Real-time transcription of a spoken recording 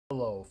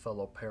Hello,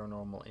 fellow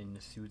paranormal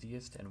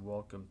enthusiasts, and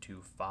welcome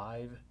to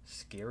 5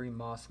 scary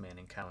Mothman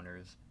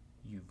encounters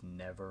you've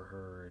never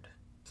heard.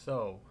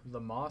 So, the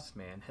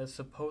Mothman has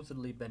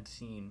supposedly been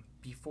seen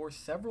before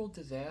several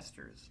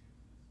disasters,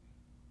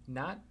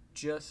 not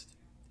just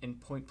in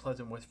Point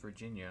Pleasant, West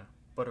Virginia,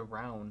 but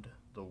around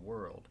the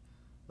world.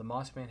 The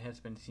Mothman has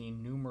been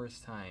seen numerous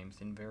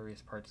times in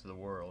various parts of the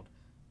world,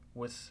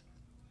 with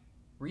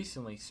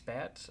recently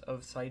spats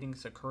of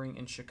sightings occurring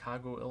in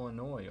Chicago,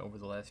 Illinois over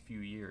the last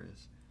few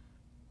years.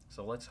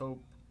 So let's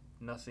hope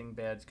nothing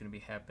bad's going to be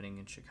happening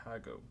in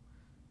Chicago.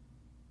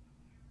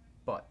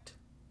 But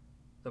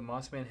the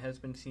Mothman has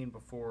been seen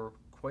before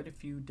quite a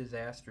few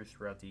disasters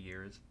throughout the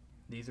years.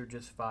 These are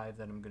just 5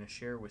 that I'm going to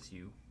share with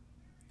you.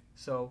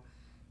 So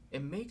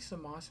it makes the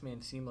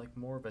Mothman seem like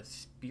more of a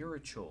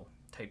spiritual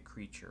type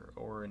creature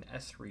or an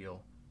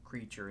ethereal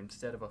creature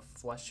instead of a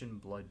flesh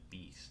and blood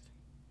beast.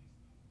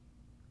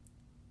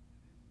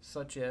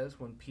 Such as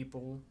when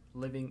people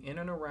living in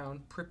and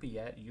around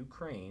Pripyat,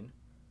 Ukraine,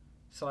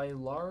 saw a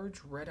large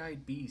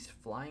red-eyed beast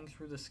flying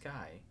through the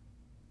sky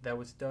that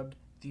was dubbed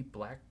the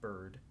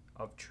Blackbird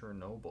of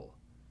Chernobyl.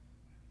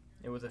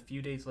 It was a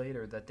few days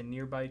later that the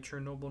nearby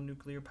Chernobyl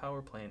nuclear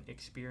power plant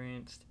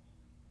experienced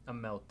a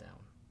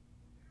meltdown.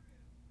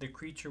 The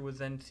creature was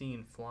then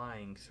seen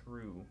flying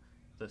through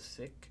the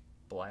thick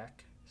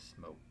black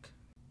smoke.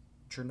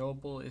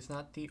 Chernobyl is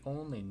not the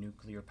only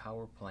nuclear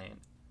power plant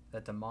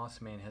that the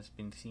Mothman has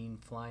been seen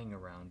flying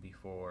around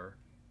before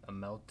a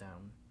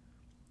meltdown.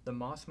 The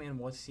Mothman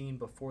was seen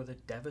before the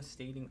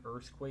devastating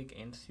earthquake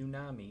and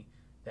tsunami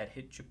that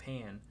hit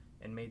Japan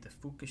and made the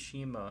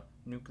Fukushima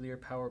nuclear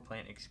power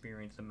plant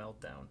experience a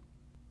meltdown.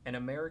 An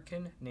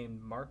American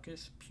named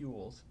Marcus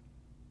Pules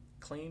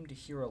claimed to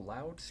hear a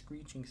loud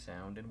screeching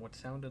sound and what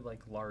sounded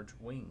like large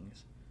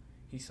wings.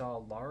 He saw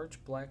a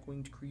large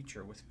black-winged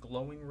creature with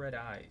glowing red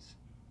eyes.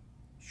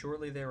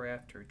 Shortly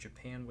thereafter,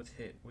 Japan was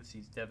hit with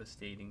these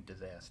devastating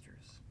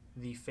disasters.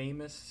 The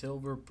famous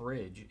Silver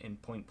Bridge in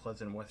Point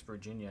Pleasant, West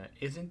Virginia,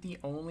 isn't the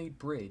only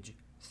bridge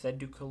said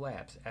to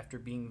collapse after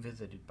being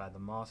visited by the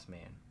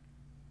Mothman.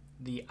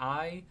 The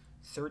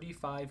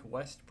I-35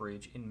 West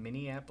Bridge in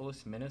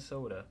Minneapolis,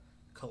 Minnesota,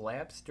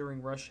 collapsed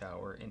during rush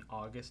hour in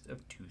August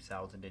of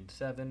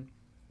 2007,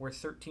 where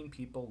 13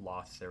 people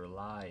lost their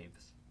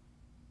lives.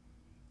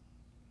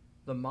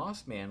 The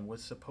Mothman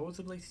was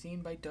supposedly seen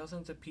by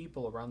dozens of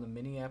people around the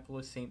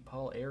Minneapolis-St.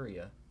 Paul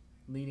area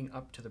leading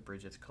up to the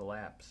bridge's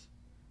collapse.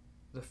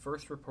 The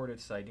first reported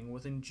sighting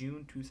was in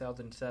June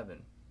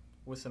 2007,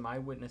 with some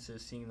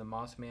eyewitnesses seeing the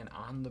Mothman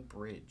on the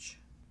bridge.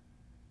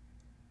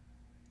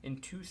 In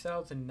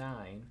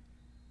 2009,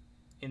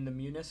 in the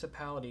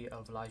municipality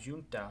of La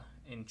Junta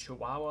in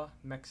Chihuahua,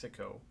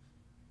 Mexico,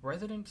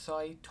 residents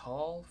saw a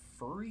tall,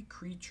 furry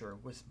creature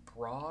with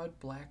broad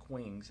black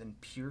wings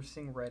and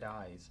piercing red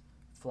eyes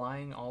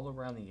flying all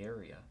around the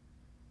area.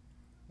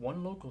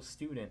 One local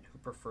student, who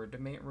preferred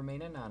to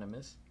remain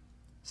anonymous,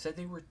 said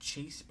they were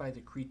chased by the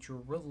creature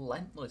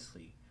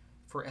relentlessly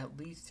for at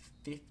least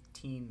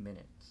 15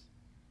 minutes.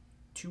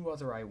 2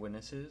 other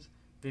eyewitnesses,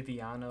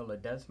 Viviana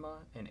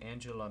Ledesma and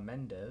Angela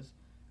Mendez,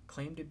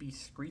 claimed to be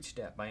screeched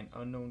at by an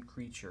unknown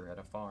creature at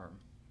a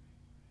farm.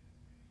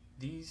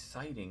 These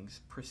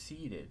sightings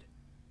preceded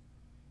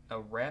a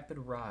rapid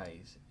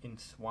rise in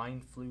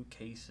swine flu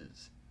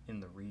cases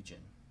in the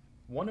region.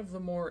 One of the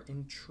more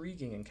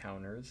intriguing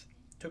encounters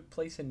took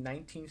place in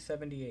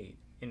 1978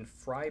 in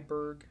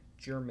Freiburg,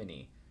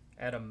 Germany,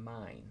 at a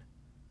mine.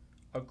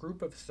 A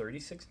group of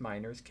 36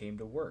 miners came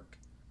to work,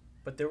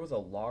 but there was a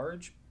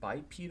large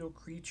bipedal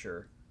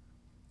creature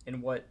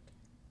in what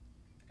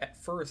at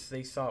first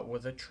they thought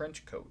was a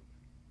trench coat.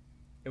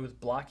 It was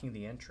blocking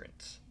the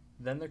entrance.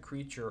 Then the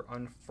creature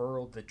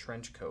unfurled the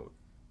trench coat,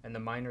 and the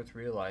miners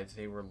realized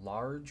they were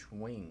large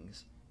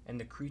wings, and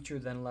the creature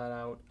then let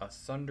out a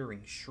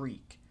thundering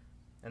shriek,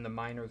 and the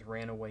miners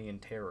ran away in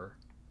terror.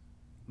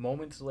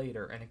 Moments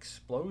later, an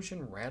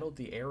explosion rattled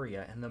the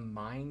area and the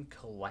mine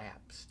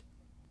collapsed.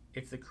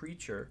 If the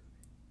creature,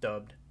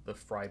 dubbed the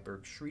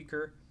Freiburg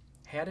Shrieker,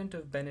 hadn't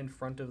have been in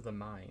front of the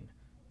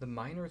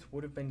miners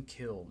would have been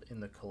killed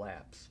in the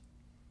collapse.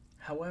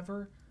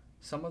 However,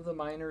 some of the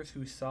miners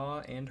who saw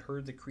and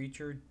heard the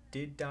creature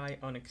did die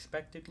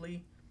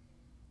unexpectedly,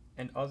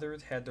 and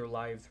others had their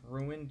lives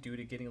ruined due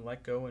to getting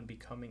let go and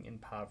becoming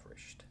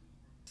impoverished.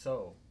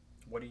 So,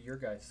 what are your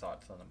guys'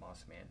 thoughts on the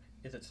Mothman?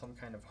 Is it some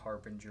kind of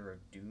harbinger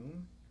of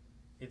doom?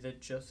 Is it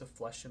just a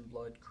flesh and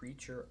blood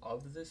creature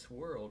of this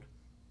world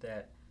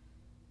that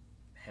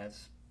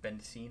has been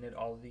seen at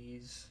all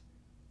these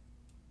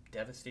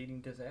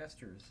devastating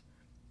disasters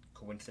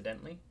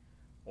coincidentally?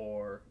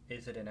 Or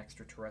is it an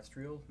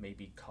extraterrestrial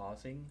maybe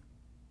causing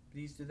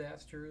these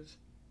disasters?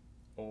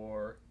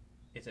 Or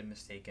is it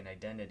mistaken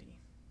identity?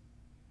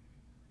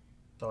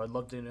 So I'd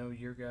love to know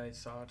your guys'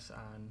 thoughts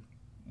on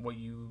what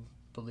you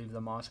believe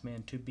the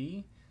Mothman to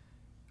be.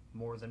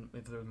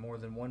 If there's more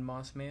than one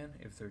Mothman,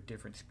 if there are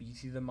different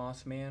species of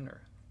Mothman,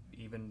 or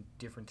even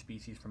different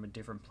species from a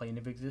different plane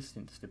of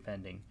existence,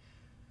 depending.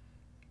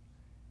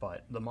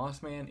 But the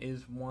Mothman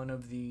is one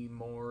of the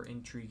more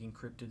intriguing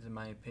cryptids in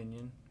my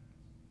opinion,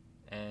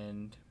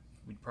 and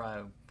we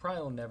probably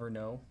will never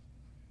know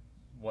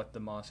what the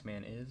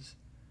Mothman is,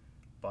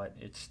 but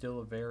it's still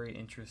a very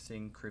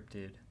interesting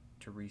cryptid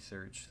to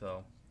research.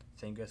 So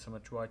thank you guys so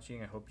much for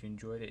watching. I hope you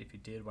enjoyed it. If you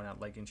did, why not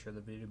like and share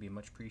the video? It'd be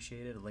much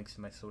appreciated. Links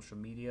to my social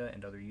media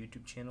and other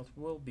YouTube channels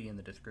will be in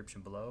the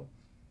description below.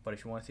 But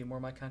if you want to see more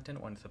of my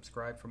content, want to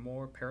subscribe for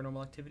more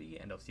paranormal activity,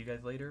 and I'll see you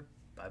guys later.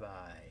 Bye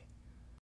bye.